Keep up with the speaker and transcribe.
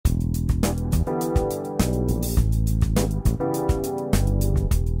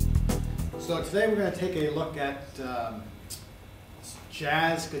So today we're going to take a look at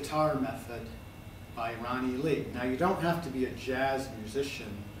Jazz Guitar Method by Ronny Lee. Now you don't have to be a jazz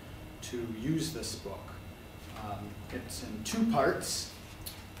musician to use this book. It's in two parts.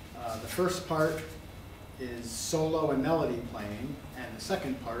 The first part is solo and melody playing, and the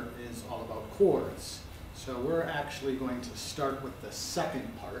second part is all about chords. So we're actually going to start with the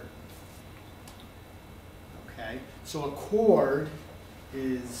second part. Okay, so a chord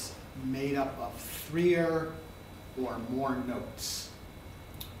is made up of 3 or more notes.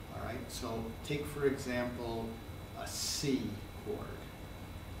 All right, so take for example a C chord.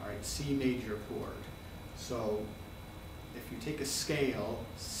 All right, C major chord. So if you take a scale,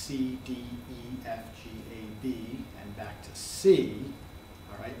 C, D, E, F, G, A, B, and back to C,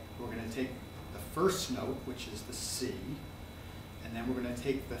 all right, we're going to take the first note, which is the C, and then we're going to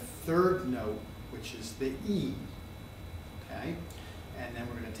take the third note, which is the E, okay? And then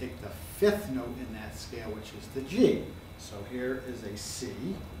we're going to take the 5th note in that scale, which is the G. So here is a C,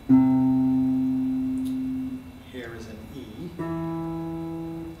 here is an E,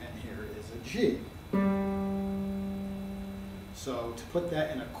 and here is a G. So to put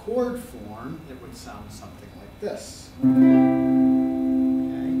that in a chord form, it would sound something like this. Okay?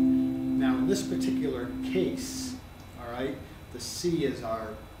 Now in this particular case, all right, the C is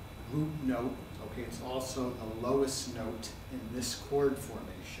our root note. Okay, it's also the lowest note in this chord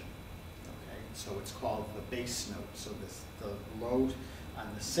formation. Okay, so it's called the bass note. So the low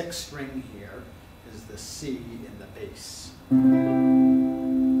on the 6th string here is the C in the bass.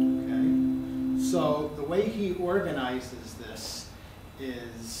 Okay, so the way he organizes this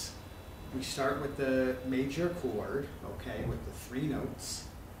is we start with the major chord, okay, with the 3 notes,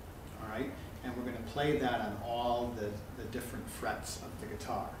 all right, and we're going to play that on all the different frets of the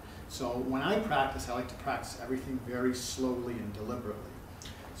guitar. So when I practice, I like to practice everything very slowly and deliberately.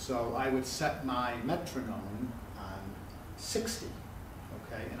 So I would set my metronome on 60,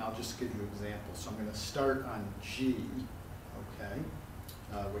 okay, and I'll just give you examples. So I'm going to start on G, okay,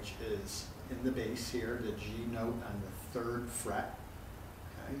 which is in the bass here, the G note on the 3rd fret,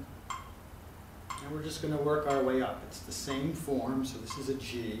 okay, and we're just going to work our way up. It's the same form, so this is a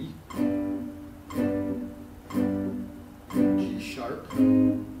G, G sharp,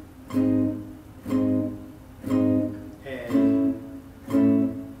 A,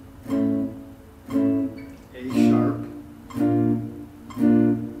 A sharp,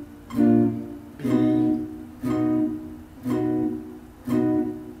 B,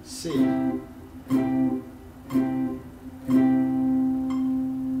 C.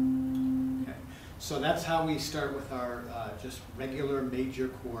 Okay, so that's how we start with our just regular major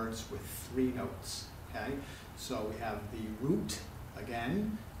chords with 3 notes. Okay, so we have the root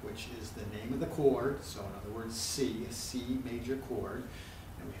again, which is the name of the chord, so in other words C, a C major chord,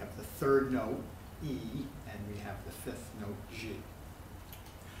 and we have the 3rd note, E, and we have the 5th note, G.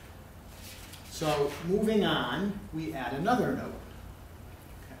 So moving on, we add another note,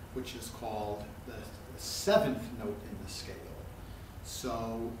 okay, which is called the 7th note in the scale.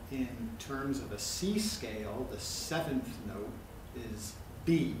 So in terms of a C scale, the 7th note is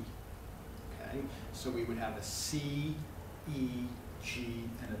B, okay? So we would have a C, E, G,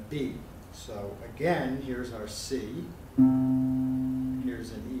 and a B. So again, here's our C,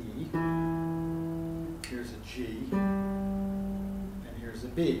 here's an E, here's a G, and here's a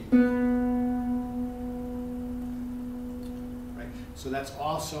B. Right? So that's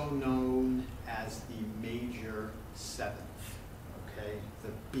also known as the major 7th, okay, the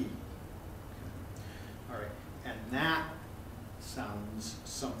B. Okay. All right, and that sounds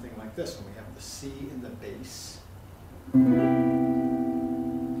something like this when we have the C in the bass.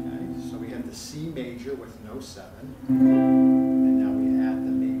 So we have the C major with no 7, and now we add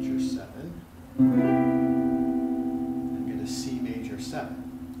the major 7, and get a C major 7.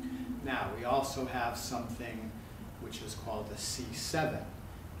 Now we also have something which is called a C7,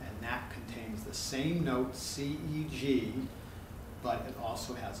 and that contains the same note C, E, G, but it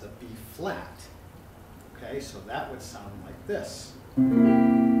also has a B flat. Okay, so that would sound like this.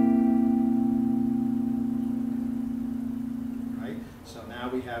 So now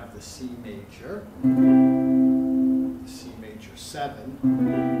we have the C major, the C major 7,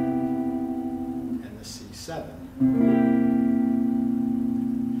 and the C7.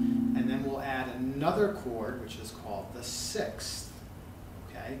 And then we'll add another chord, which is called the 6th.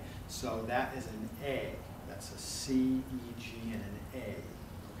 Okay, so that is an A. That's a C, E, G, and an A.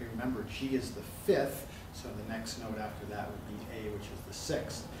 Okay, remember G is the 5th, so the next note after that would be A, which is the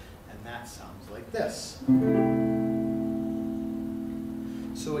 6th. And that sounds like this.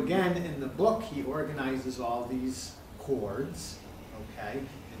 So again, in the book, he organizes all these chords, okay,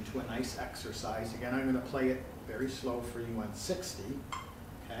 in into a nice exercise. Again, I'm going to play it very slow for you on 60,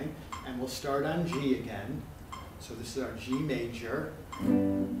 okay? And we'll start on G again. So this is our G major,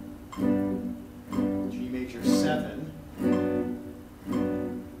 G major 7,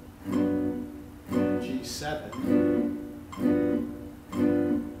 G7,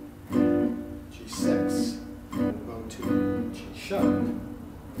 G6, we'll go to G sharp.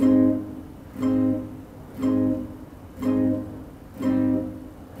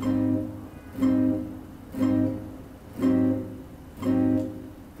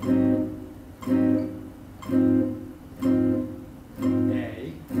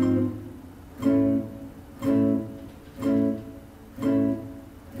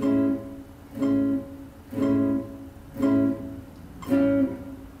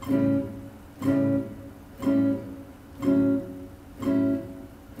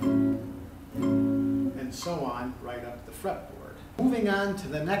 So on right up the fretboard. Moving on to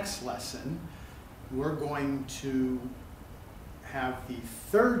the next lesson, we're going to have the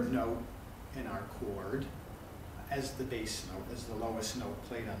third note in our chord as the bass note, as the lowest note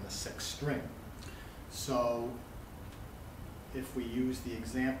played on the 6th string. So if we use the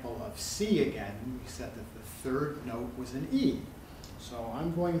example of C again, we said that the third note was an E. So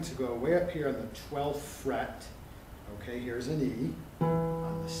I'm going to go way up here on the 12th fret. Okay, here's an E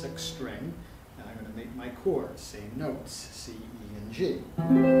on the 6th string. And I'm going to make my chords, same notes, C, E, and G. All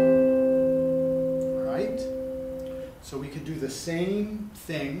right? So we could do the same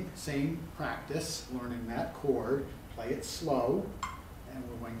thing, same practice, learning that chord, play it slow, and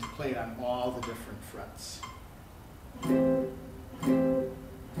we're going to play it on all the different frets.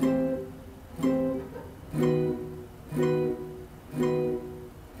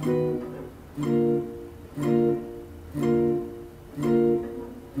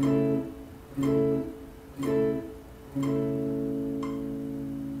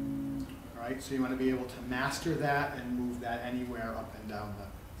 So you want to be able to master that and move that anywhere up and down the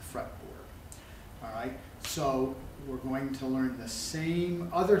fretboard. All right, so we're going to learn the same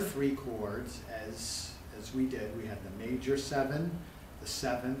other 3 chords as we did. We had the major 7, the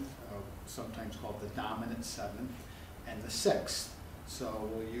 7th, sometimes called the dominant 7th, and the 6th. So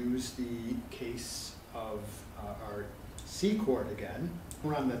we'll use the case of our C chord again.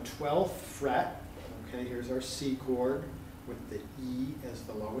 We're on the 12th fret. Okay, here's our C chord with the E as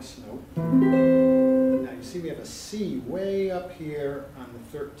the lowest note. Now you see we have a C way up here on the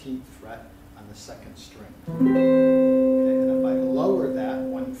 13th fret on the 2nd string. Okay, and if I lower that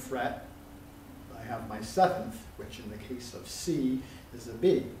 1 fret, I have my 7th, which in the case of C is a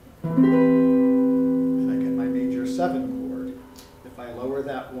B. And I get my major 7 chord. If I lower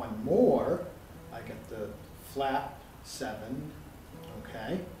that 1 more, I get the flat 7,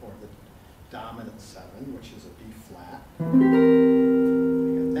 okay, or the dominant 7, which is a B flat. I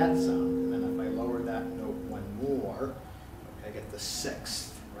get that sound, and then if I lower that note 1 more, okay, I get the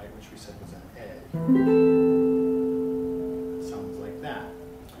 6th, right, which we said was an A. It sounds like that.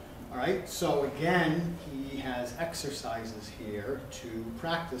 All right, so again, he has exercises here to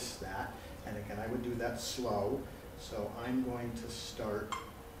practice that, and again, I would do that slow. So I'm going to start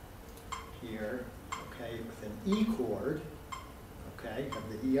here, okay, with an E chord. Okay, you have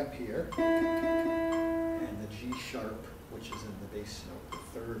the E up here, and the G sharp, which is in the bass note, the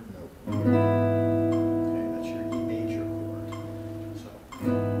 3rd note. Okay, that's your E major chord. So,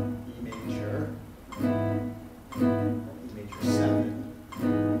 E major 7,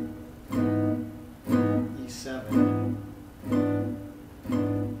 E7, and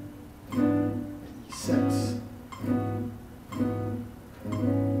E6.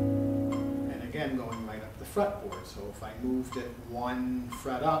 And again, going right up the fretboard. So if I moved it 1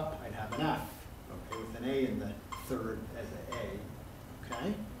 fret up, I'd have an F, okay, with an A in the 3rd as an A,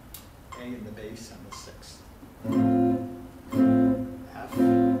 okay? A in the bass on the 6th. F,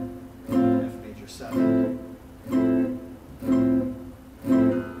 F major 7,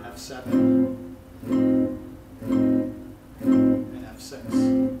 F7, and F6.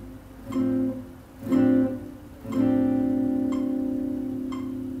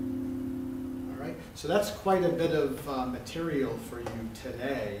 So that's quite a bit of material for you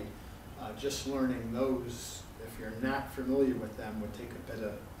today. Just learning those, if you're not familiar with them, would take a bit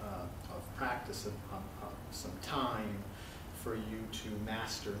of practice, some time for you to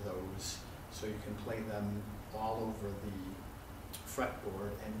master those so you can play them all over the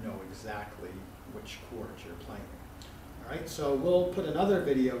fretboard and know exactly which chords you're playing. All right, so we'll put another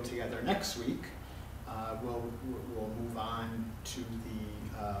video together next week. We'll move on to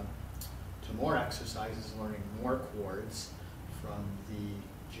more exercises, learning more chords from the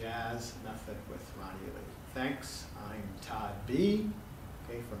jazz method with Ronny Lee. Thanks. I'm Todd B.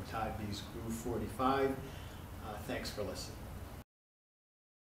 okay, from Todd B's Groove 45. Thanks for listening.